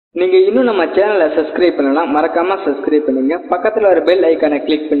நீங்க இன்னும் நம்ம சேனலை சப்ஸ்கிரைப் பண்ணலாம், மறக்காம சப்ஸ்கிரைப் பண்ணுங்க. பக்கத்துல ஒரு பெல் ஐக்கானை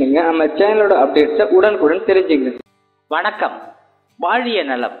கிளிக் பண்ணுங்க. நம்ம சேனலோட அப்டேட்ஸை உடனுக்குடன் தெரிஞ்சுங்க. வணக்கம். வாழிய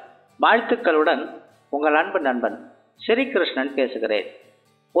நலம் வாழ்த்துக்களுடன் உங்கள் அன்பு நண்பன் ஸ்ரீகிருஷ்ணன் பேசுகிறேன்.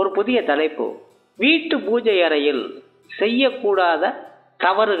 ஒரு புதிய தலைப்பு, வீட்டு பூஜை அறையில் செய்யக்கூடாத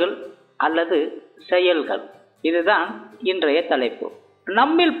தவறுகள் அல்லது செயல்கள். இதுதான் இன்றைய தலைப்பு.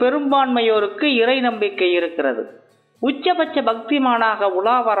 நம்மில் பெரும்பான்மையோருக்கு இறை நம்பிக்கை இருக்கிறது. உச்சபட்ச பக்திமானாக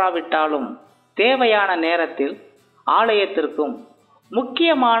உலா வராவிட்டாலும் தேவையான நேரத்தில் ஆலயத்திற்கும்,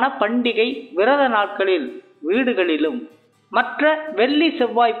 முக்கியமான பண்டிகை விரத நாட்களில் வீடுகளிலும், மற்ற வெள்ளி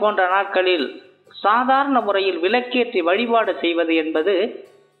செவ்வாய் போன்ற நாட்களில் சாதாரண முறையில் விளக்கேற்றி வழிபாடு செய்வது என்பது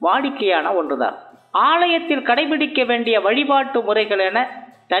வாடிக்கையான ஒன்றுதான். ஆலயத்தில் கடைபிடிக்க வேண்டிய வழிபாட்டு முறைகள் என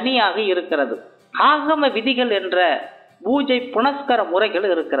தனியாக இருக்கிறது. ஆகம விதிகள் என்ற பூஜை புனஸ்கர முறைகள்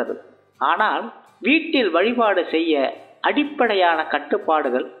இருக்கிறது. ஆனால் வீட்டில் வழிபாடு செய்ய அடிப்படையான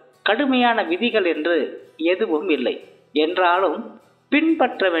கட்டுப்பாடுகள், கடுமையான விதிகள் என்று எதுவும் இல்லை. என்றாலும்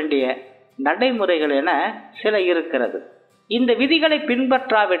பின்பற்ற வேண்டிய நடைமுறைகள் என சில இருக்கிறது. இந்த விதிகளை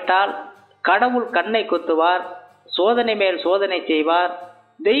பின்பற்றாவிட்டால் கடவுள் கண்ணை குத்துவார், சோதனை மேல் சோதனை செய்வார்,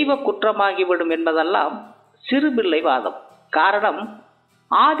 தெய்வ குற்றமாகிவிடும் என்பதெல்லாம் சிறுபிள்ளை வாதம். காரணம்,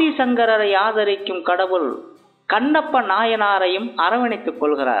 ஆதிசங்கரரை ஆதரிக்கும் கடவுள் கண்ணப்ப நாயனாரையும் அரவணைத்துக்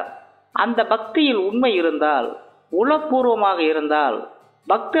கொள்கிறார். அந்த பக்தியில் உண்மை இருந்தால், உளப்பூர்வமாக இருந்தால்,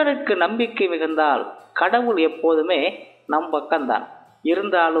 பக்தருக்கு நம்பிக்கை மிகுந்தால் கடவுள் எப்போதுமே நம் பக்கம்தான்.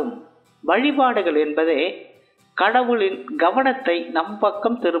 இருந்தாலும் வழிபாடுகள் என்பதே கடவுளின் கவனத்தை நம்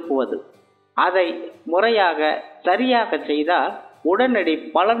பக்கம் திருப்புவது. அதை முறையாக சரியாக செய்தால் உடனடி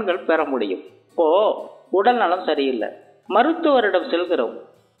பலன்கள் பெற முடியும். இப்போ உடல் நலம் சரியில்லை, மருத்துவரிடம் செல்கிறோம்.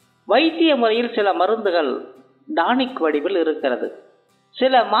 வைத்திய முறையில் சில மருந்துகள் டானிக் வடிவில் இருக்கிறது,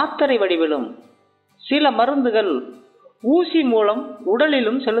 சில மாத்திரை வடிவிலும், சில மருந்துகள் ஊசி மூலம்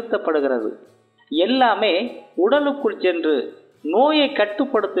உடலிலும் செலுத்தப்படுகிறது. எல்லாமே உடலுக்குள் சென்று நோயை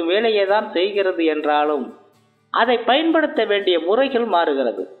கட்டுப்படுத்தும் வேலையை தான் செய்கிறது. என்றாலும் அதை பயன்படுத்த வேண்டிய முறைகள்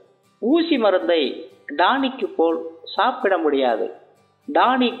மாறுகிறது. ஊசி மருந்தை டானிக்கு போல் சாப்பிட முடியாது,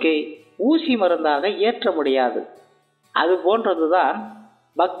 டானிக்கை ஊசி மருந்தாக ஏற்ற முடியாது. அது போன்றதுதான்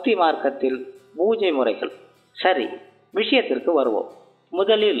பக்தி மார்க்கத்தில் பூஜை முறைகள். சரி, விஷயத்திற்கு வருவோம்.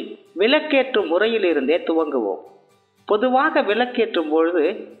 முதலில் விளக்கேற்றும் முறையில் இருந்தே துவங்குவோம். பொதுவாக விளக்கேற்றும் பொழுது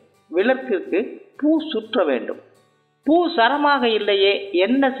விளக்கிற்கு பூ சுற்ற வேண்டும். பூ சரமாக இல்லையே,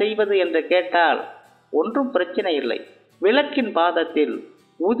 என்ன செய்வது என்று கேட்டால் ஒன்றும் பிரச்சனை இல்லை. விளக்கின் பாதத்தில்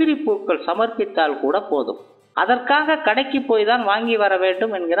உதிரி பூக்கள் சமர்ப்பித்தால் கூட போதும். அதற்காக கடைக்கு போய் தான் வாங்கி வர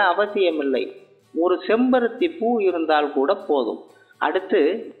வேண்டும் என்கிற அவசியமில்லை. ஒரு செம்பருத்தி பூ இருந்தால் கூட போதும். அடுத்து,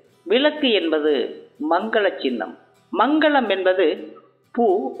 விளக்கு என்பது மங்கள சின்னம். மங்களம் என்பது பூ,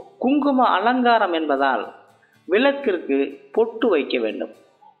 குங்கும அலங்காரம் என்பதால் விளக்கிற்கு பொட்டு வைக்க வேண்டும்.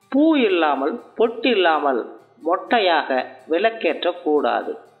 பூ இல்லாமல், பொட்டு இல்லாமல் மொட்டையாக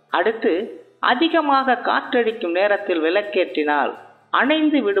விளக்கேற்றக்கூடாது. அடுத்து, அதிகமாக காற்றடிக்கும் நேரத்தில் விளக்கேற்றினால்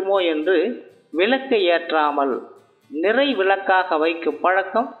அணைந்து விடுமோ என்று விளக்கை ஏற்றாமல் நிறை விளக்காக வைக்கும்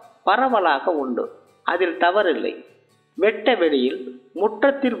பழக்கம் பரவலாக உண்டு. அதில் தவறில்லை. வெட்ட வெளியில்,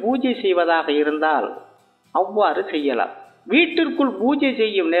 முற்றத்தில் பூஜை செய்வதாக இருந்தால் அவ்வாறு செய்யலாம். வீட்டிற்குள் பூஜை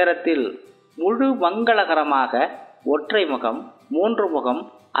செய்யும் நேரத்தில் முழு மங்களகரமாக ஒற்றை முகம், 3 முகம்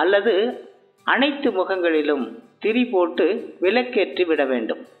அல்லது அனைத்து முகங்களிலும் திரி போட்டு விளக்கேற்றி விட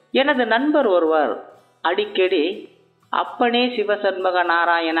வேண்டும். எனது நண்பர் ஒருவர் அடிக்கடி அப்பனே சிவசண்முக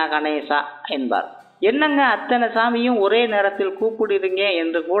நாராயண கணேசா என்பார். என்னங்க அத்தனை சாமியும் ஒரே நேரத்தில் கூப்பிடுறீங்க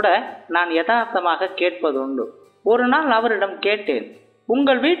என்று கூட நான் யதார்த்தமாக கேட்பதுண்டு. ஒரு நாள் அவரிடம் கேட்டேன்,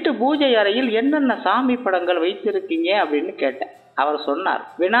 உங்கள் வீட்டு பூஜை அறையில் என்னென்ன சாமி படங்கள் வைத்திருக்கீங்க அப்படின்னு கேட்டேன். அவர் சொன்னார்,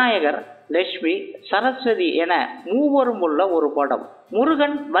 விநாயகர், லட்சுமி, சரஸ்வதி என மூவரும் உள்ள ஒரு படம்,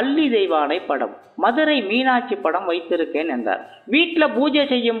 முருகன், வள்ளி தெய்வானை படம், மதுரை மீனாட்சி படம் வைத்திருக்கேன் என்றார். வீட்டில் பூஜை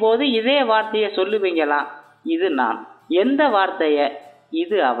செய்யும் போது இதே வார்த்தையை சொல்லுவீங்களா? இது நான். எந்த வார்த்தைய?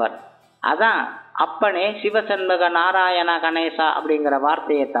 இது அவர். அதான் அப்பனே சிவசண்முக நாராயண கணேசா அப்படிங்கிற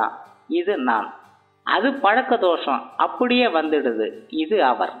வார்த்தையை தான். இது நான். அது பழக்க தோஷம், அப்படியே வந்துடுது. இது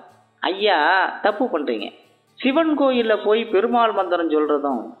அவர். ஐயா, தப்பு பண்றீங்க. சிவன் கோயிலில் போய் பெருமாள் மந்திரம்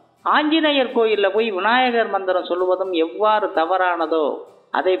சொல்றதும், ஆஞ்சநேயர் கோயிலில் போய் விநாயகர் மந்திரம் சொல்லுவதும் எவ்வாறு தவறானதோ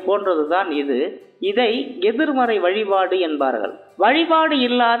அதை போன்றதுதான் இது. இதை எதிர்மறை வழிபாடு என்பார்கள். வழிபாடு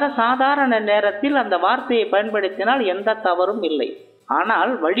இல்லாத சாதாரண நேரத்தில் அந்த வார்த்தையை பயன்படுத்தினால் எந்த தவறும் இல்லை.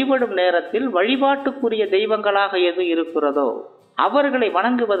 ஆனால் வழிபடும் நேரத்தில் வழிபாட்டுக்குரிய தெய்வங்களாக எது இருக்கிறதோ அவர்களை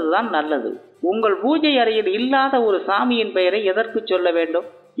வணங்குவதுதான் நல்லது. உங்கள் பூஜை அறையில் இல்லாத ஒரு சாமியின் பெயரை எதற்கு சொல்ல வேண்டும்?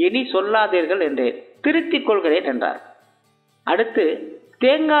 இனி சொல்லாதீர்கள் என்றேன். திருத்திக் கொள்கிறேன் என்றார். அடுத்து,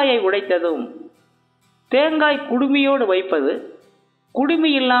 தேங்காயை உடைத்ததும் தேங்காய் குடுமியோடு வைப்பது, குடுமி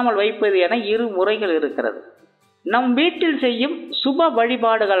இல்லாமல் வைப்பது என 2 முறைகள் இருக்கிறது. நம் வீட்டில் செய்யும் சுப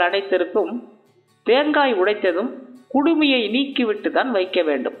வழிபாடுகள் அனைத்திற்கும் தேங்காய் உடைத்ததும் குடுமியை நீக்கிவிட்டு தான் வைக்க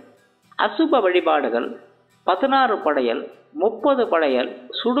வேண்டும். அசுப வழிபாடுகள் 16 படையல், 30 படையல்,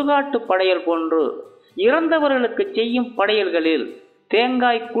 சுடுகாட்டு படையல் போன்று இறந்தவர்களுக்கு செய்யும் படையல்களில்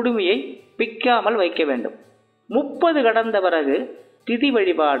தேங்காய் குடுமியை பிக்காமல் வைக்க வேண்டும். 30 கடந்த பிறகு திதி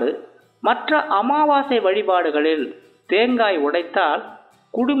வழிபாடு மற்ற அமாவாசை வழிபாடுகளில் தேங்காய் உடைத்தால்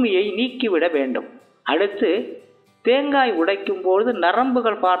குடுமியை நீக்கிவிட வேண்டும். அடுத்து தேங்காய் உடைக்கும் பொழுது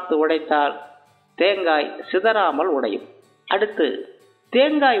நரம்புகள் பார்த்து உடைத்தால் தேங்காய் சிதறாமல் உடையும். அடுத்து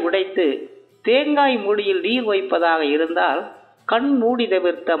தேங்காய் உடைத்து தேங்காய் மூடியில் நீர் வைப்பதாக இருந்தால் கண் மூடி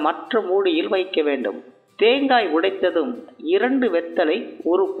தவிர்த்த மற்ற மூடியில் வைக்க வேண்டும். தேங்காய் உடைத்ததும் 2 வெத்தலை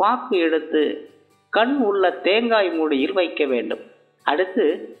 1 பாக்கு எடுத்து கண் உள்ள தேங்காய் மூடியில் வைக்க வேண்டும். அடுத்து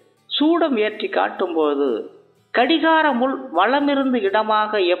சூடம் ஏற்றி காட்டும்போது கடிகார முள் வலமிருந்து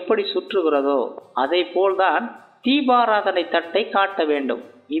இடமாக எப்படி சுற்றுகிறதோ அதை போல்தான் தீபாராதனை தட்டை காட்ட வேண்டும்.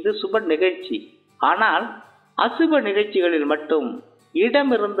 இது சுப நிகழ்ச்சி. ஆனால் அசுப நிகழ்ச்சிகளில் மட்டும்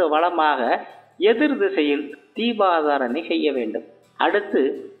இடமிருந்து வலமாக எதிர் திசையில் தீபாராதனை செய்ய வேண்டும். அடுத்து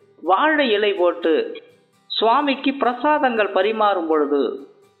வாழை இலை போட்டு சுவாமிக்கு பிரசாதங்கள் பரிமாறும் பொழுது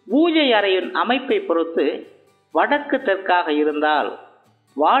பூஜை அறையின் அமைப்பை பொறுத்து வடக்கு தெற்காக இருந்தால்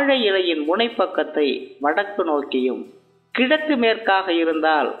வாழை இலையின் முனைப்பக்கத்தை வடக்கு நோக்கியும், கிழக்கு மேற்காக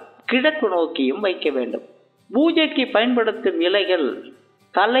இருந்தால் கிழக்கு நோக்கியும் வைக்க வேண்டும். பூஜைக்கு பயன்படுத்தும் இலைகள்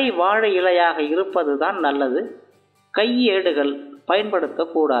தலை வாழை இலையாக இருப்பதுதான் நல்லது. கையேடுகள்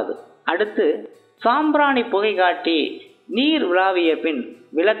பயன்படுத்தக்கூடாது. அடுத்து சாம்பிராணி புகை காட்டி நீர் விழாவிய பின்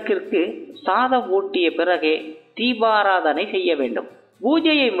விளக்கிற்கு சாதம் ஊட்டிய பிறகே தீபாராதனை செய்ய வேண்டும்.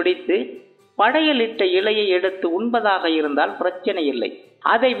 பூஜையை முடித்து படையலிட்ட இலையை எடுத்து உண்பதாக இருந்தால் பிரச்சனை இல்லை.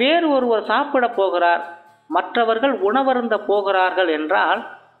 அதை வேறு ஒருவர் சாப்பிட போகிறார், மற்றவர்கள் உணவருந்த போகிறார்கள் என்றால்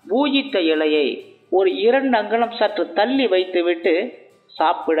பூஜித்த இலையை ஒரு 2 அங்குலம் சற்று தள்ளி வைத்துவிட்டு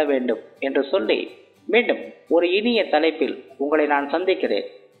சாப்பிட வேண்டும் என்று சொல்லி மீண்டும் ஒரு இனிய தலைப்பில் உங்களை நான் சந்திக்கிறேன்.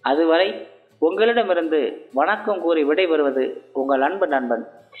 அதுவரை உங்களிடமிருந்து வணக்கம் கூறி விடைபெறுவது உங்கள் அன்பு நண்பன்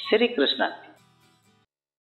ஸ்ரீகிருஷ்ணன்.